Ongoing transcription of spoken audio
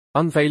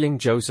Unveiling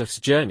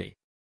Joseph's journey.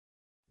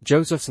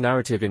 Joseph's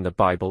narrative in the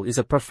Bible is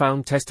a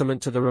profound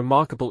testament to the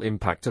remarkable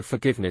impact of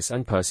forgiveness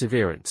and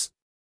perseverance.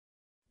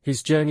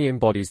 His journey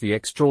embodies the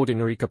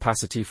extraordinary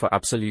capacity for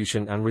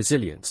absolution and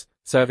resilience,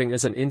 serving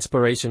as an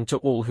inspiration to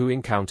all who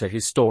encounter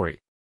his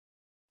story.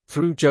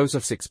 Through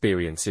Joseph's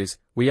experiences,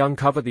 we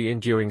uncover the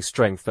enduring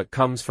strength that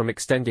comes from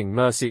extending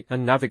mercy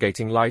and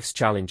navigating life's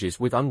challenges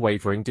with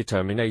unwavering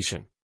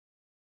determination.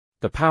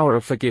 The power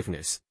of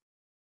forgiveness.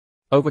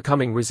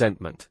 Overcoming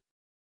resentment.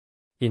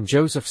 In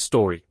Joseph's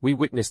story, we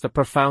witness the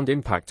profound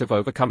impact of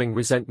overcoming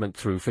resentment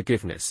through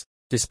forgiveness.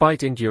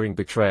 Despite enduring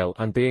betrayal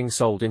and being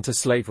sold into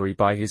slavery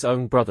by his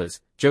own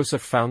brothers,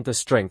 Joseph found the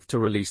strength to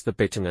release the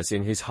bitterness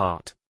in his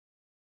heart.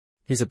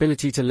 His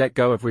ability to let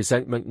go of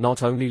resentment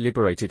not only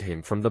liberated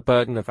him from the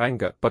burden of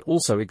anger but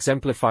also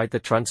exemplified the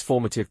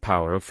transformative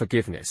power of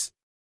forgiveness.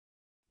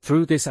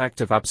 Through this act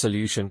of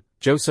absolution,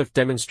 Joseph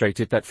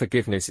demonstrated that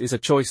forgiveness is a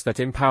choice that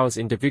empowers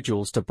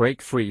individuals to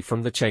break free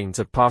from the chains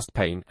of past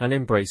pain and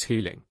embrace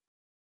healing.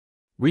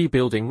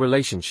 Rebuilding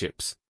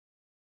relationships.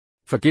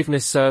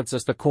 Forgiveness serves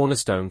as the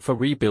cornerstone for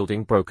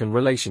rebuilding broken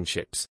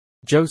relationships.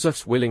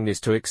 Joseph's willingness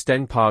to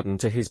extend pardon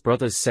to his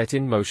brothers set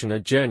in motion a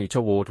journey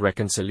toward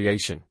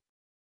reconciliation.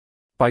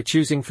 By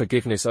choosing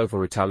forgiveness over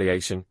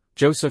retaliation,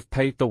 Joseph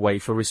paved the way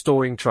for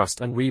restoring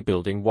trust and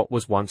rebuilding what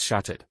was once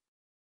shattered.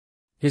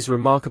 His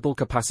remarkable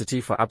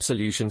capacity for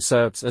absolution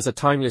serves as a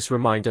timeless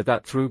reminder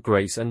that through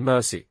grace and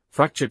mercy,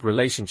 fractured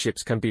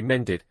relationships can be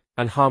mended,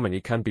 and harmony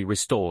can be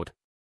restored.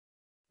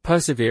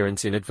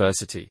 Perseverance in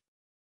adversity.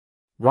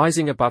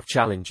 Rising above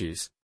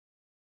challenges.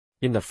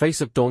 In the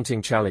face of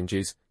daunting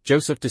challenges,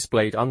 Joseph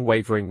displayed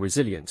unwavering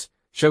resilience,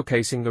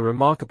 showcasing the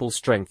remarkable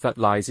strength that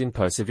lies in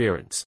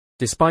perseverance.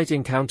 Despite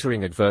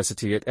encountering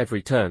adversity at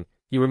every turn,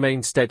 he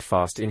remained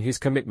steadfast in his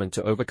commitment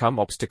to overcome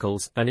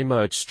obstacles and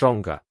emerge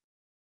stronger.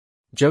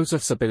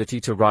 Joseph's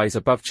ability to rise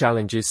above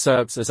challenges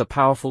serves as a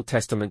powerful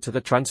testament to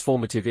the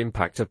transformative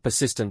impact of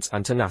persistence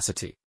and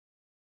tenacity.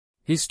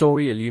 His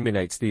story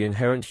illuminates the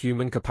inherent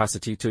human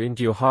capacity to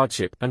endure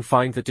hardship and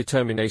find the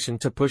determination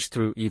to push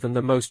through even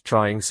the most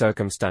trying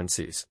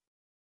circumstances.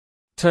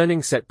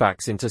 Turning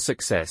setbacks into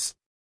success.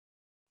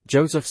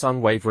 Joseph's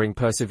unwavering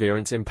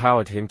perseverance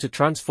empowered him to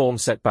transform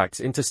setbacks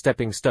into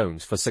stepping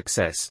stones for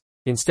success.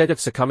 Instead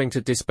of succumbing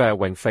to despair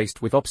when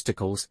faced with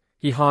obstacles,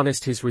 he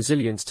harnessed his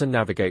resilience to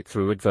navigate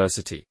through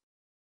adversity.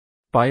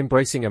 By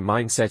embracing a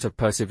mindset of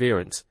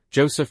perseverance,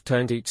 Joseph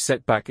turned each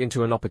setback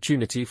into an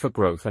opportunity for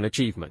growth and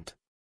achievement.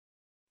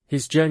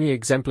 His journey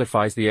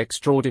exemplifies the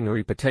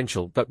extraordinary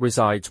potential that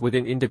resides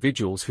within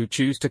individuals who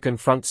choose to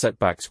confront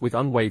setbacks with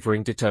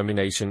unwavering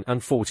determination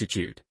and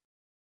fortitude.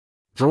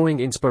 Drawing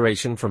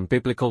inspiration from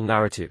biblical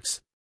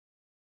narratives.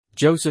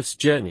 Joseph's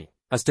journey,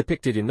 as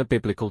depicted in the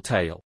biblical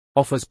tale,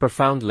 offers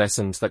profound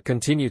lessons that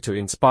continue to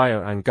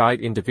inspire and guide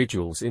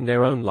individuals in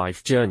their own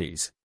life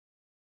journeys.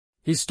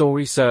 His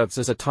story serves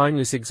as a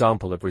timeless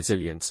example of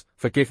resilience,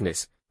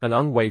 forgiveness, and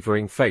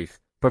unwavering faith,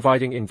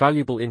 providing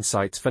invaluable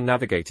insights for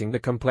navigating the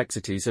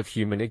complexities of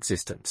human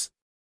existence.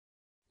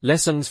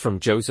 Lessons from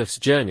Joseph's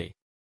journey.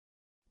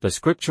 The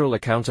scriptural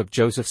account of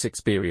Joseph's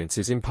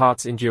experiences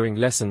imparts enduring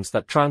lessons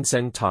that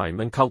transcend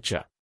time and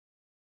culture.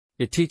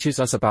 It teaches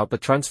us about the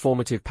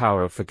transformative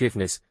power of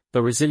forgiveness,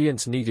 the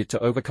resilience needed to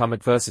overcome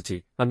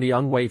adversity, and the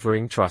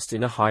unwavering trust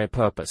in a higher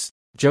purpose.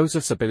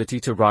 Joseph's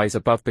ability to rise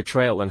above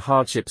betrayal and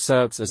hardship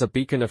serves as a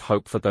beacon of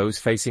hope for those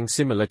facing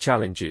similar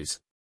challenges.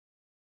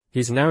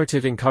 His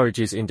narrative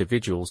encourages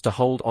individuals to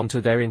hold on to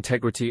their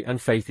integrity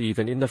and faith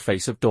even in the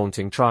face of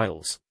daunting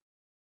trials.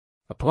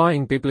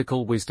 Applying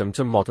biblical wisdom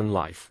to modern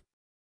life.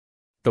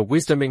 The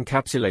wisdom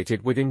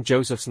encapsulated within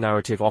Joseph's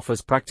narrative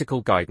offers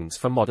practical guidance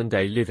for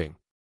modern-day living.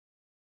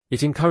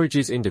 It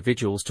encourages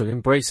individuals to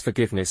embrace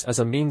forgiveness as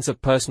a means of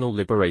personal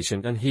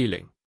liberation and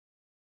healing.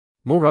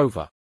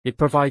 Moreover, it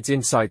provides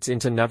insights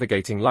into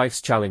navigating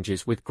life's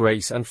challenges with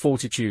grace and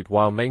fortitude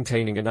while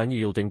maintaining an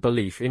unyielding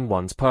belief in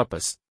one's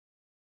purpose.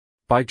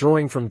 By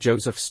drawing from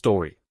Joseph's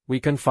story,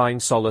 we can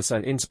find solace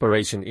and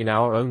inspiration in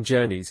our own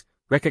journeys,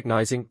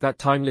 recognizing that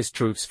timeless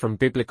truths from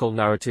biblical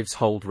narratives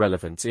hold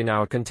relevance in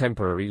our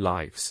contemporary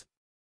lives.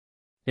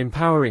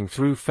 Empowering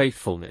through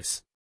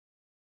faithfulness.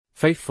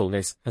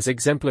 Faithfulness, as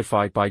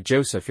exemplified by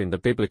Joseph in the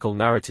biblical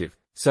narrative,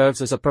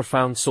 serves as a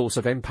profound source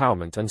of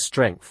empowerment and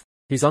strength.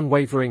 His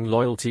unwavering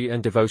loyalty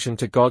and devotion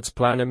to God's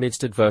plan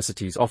amidst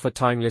adversities offer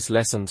timeless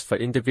lessons for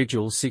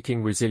individuals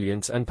seeking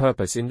resilience and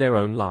purpose in their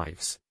own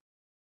lives.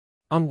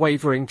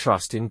 Unwavering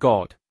trust in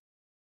God.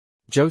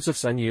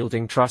 Joseph's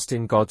unyielding trust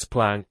in God's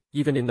plan,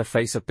 even in the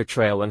face of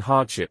betrayal and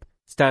hardship,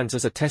 stands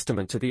as a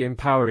testament to the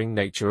empowering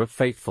nature of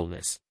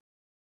faithfulness.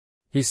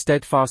 His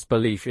steadfast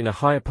belief in a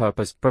higher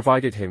purpose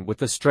provided him with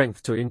the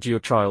strength to endure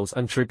trials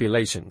and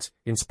tribulations,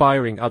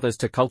 inspiring others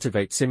to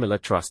cultivate similar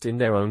trust in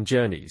their own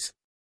journeys.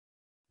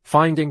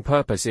 Finding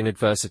purpose in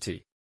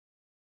adversity.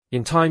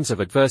 In times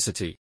of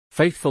adversity,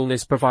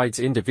 faithfulness provides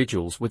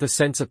individuals with a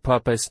sense of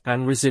purpose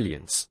and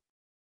resilience.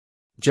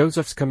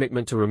 Joseph's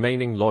commitment to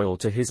remaining loyal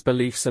to his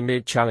beliefs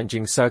amid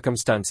challenging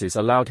circumstances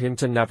allowed him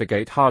to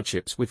navigate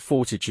hardships with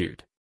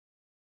fortitude.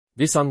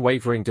 This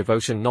unwavering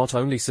devotion not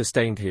only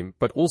sustained him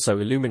but also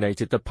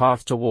illuminated the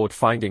path toward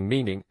finding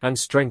meaning and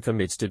strength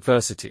amidst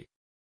adversity.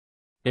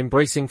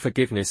 Embracing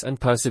forgiveness and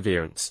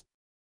perseverance.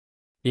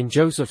 In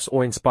Joseph's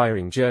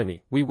awe-inspiring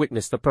journey, we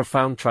witness the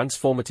profound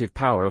transformative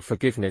power of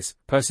forgiveness,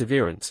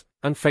 perseverance,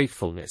 and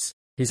faithfulness.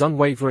 His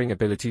unwavering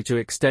ability to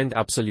extend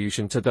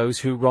absolution to those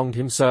who wronged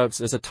him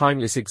serves as a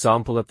timeless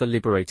example of the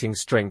liberating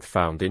strength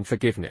found in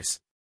forgiveness.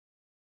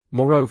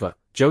 Moreover,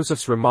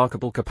 Joseph's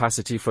remarkable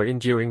capacity for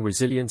enduring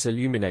resilience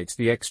illuminates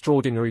the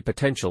extraordinary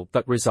potential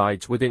that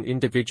resides within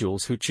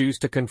individuals who choose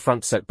to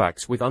confront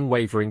setbacks with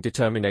unwavering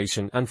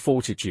determination and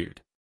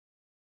fortitude.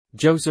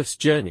 Joseph's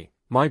journey: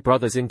 my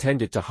brothers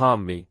intended to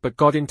harm me, but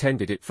God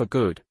intended it for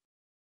good.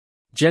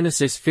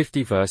 Genesis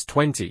 50 verse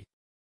 20.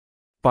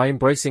 By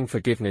embracing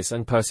forgiveness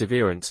and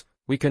perseverance,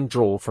 we can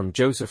draw from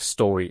Joseph's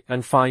story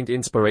and find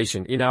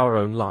inspiration in our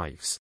own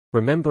lives,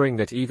 remembering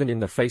that even in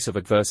the face of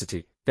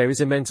adversity, there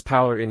is immense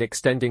power in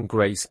extending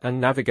grace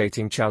and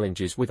navigating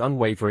challenges with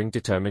unwavering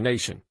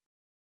determination.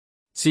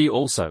 See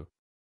also: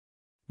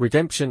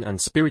 Redemption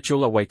and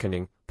Spiritual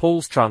Awakening,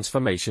 Paul's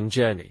Transformation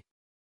Journey.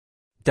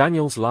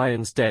 Daniel's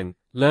Lion's Den,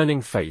 Learning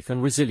Faith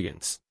and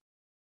Resilience.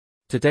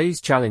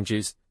 Today's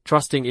Challenges,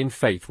 Trusting in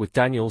Faith with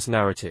Daniel's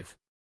Narrative.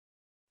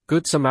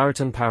 Good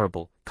Samaritan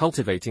Parable,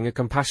 Cultivating a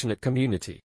Compassionate Community.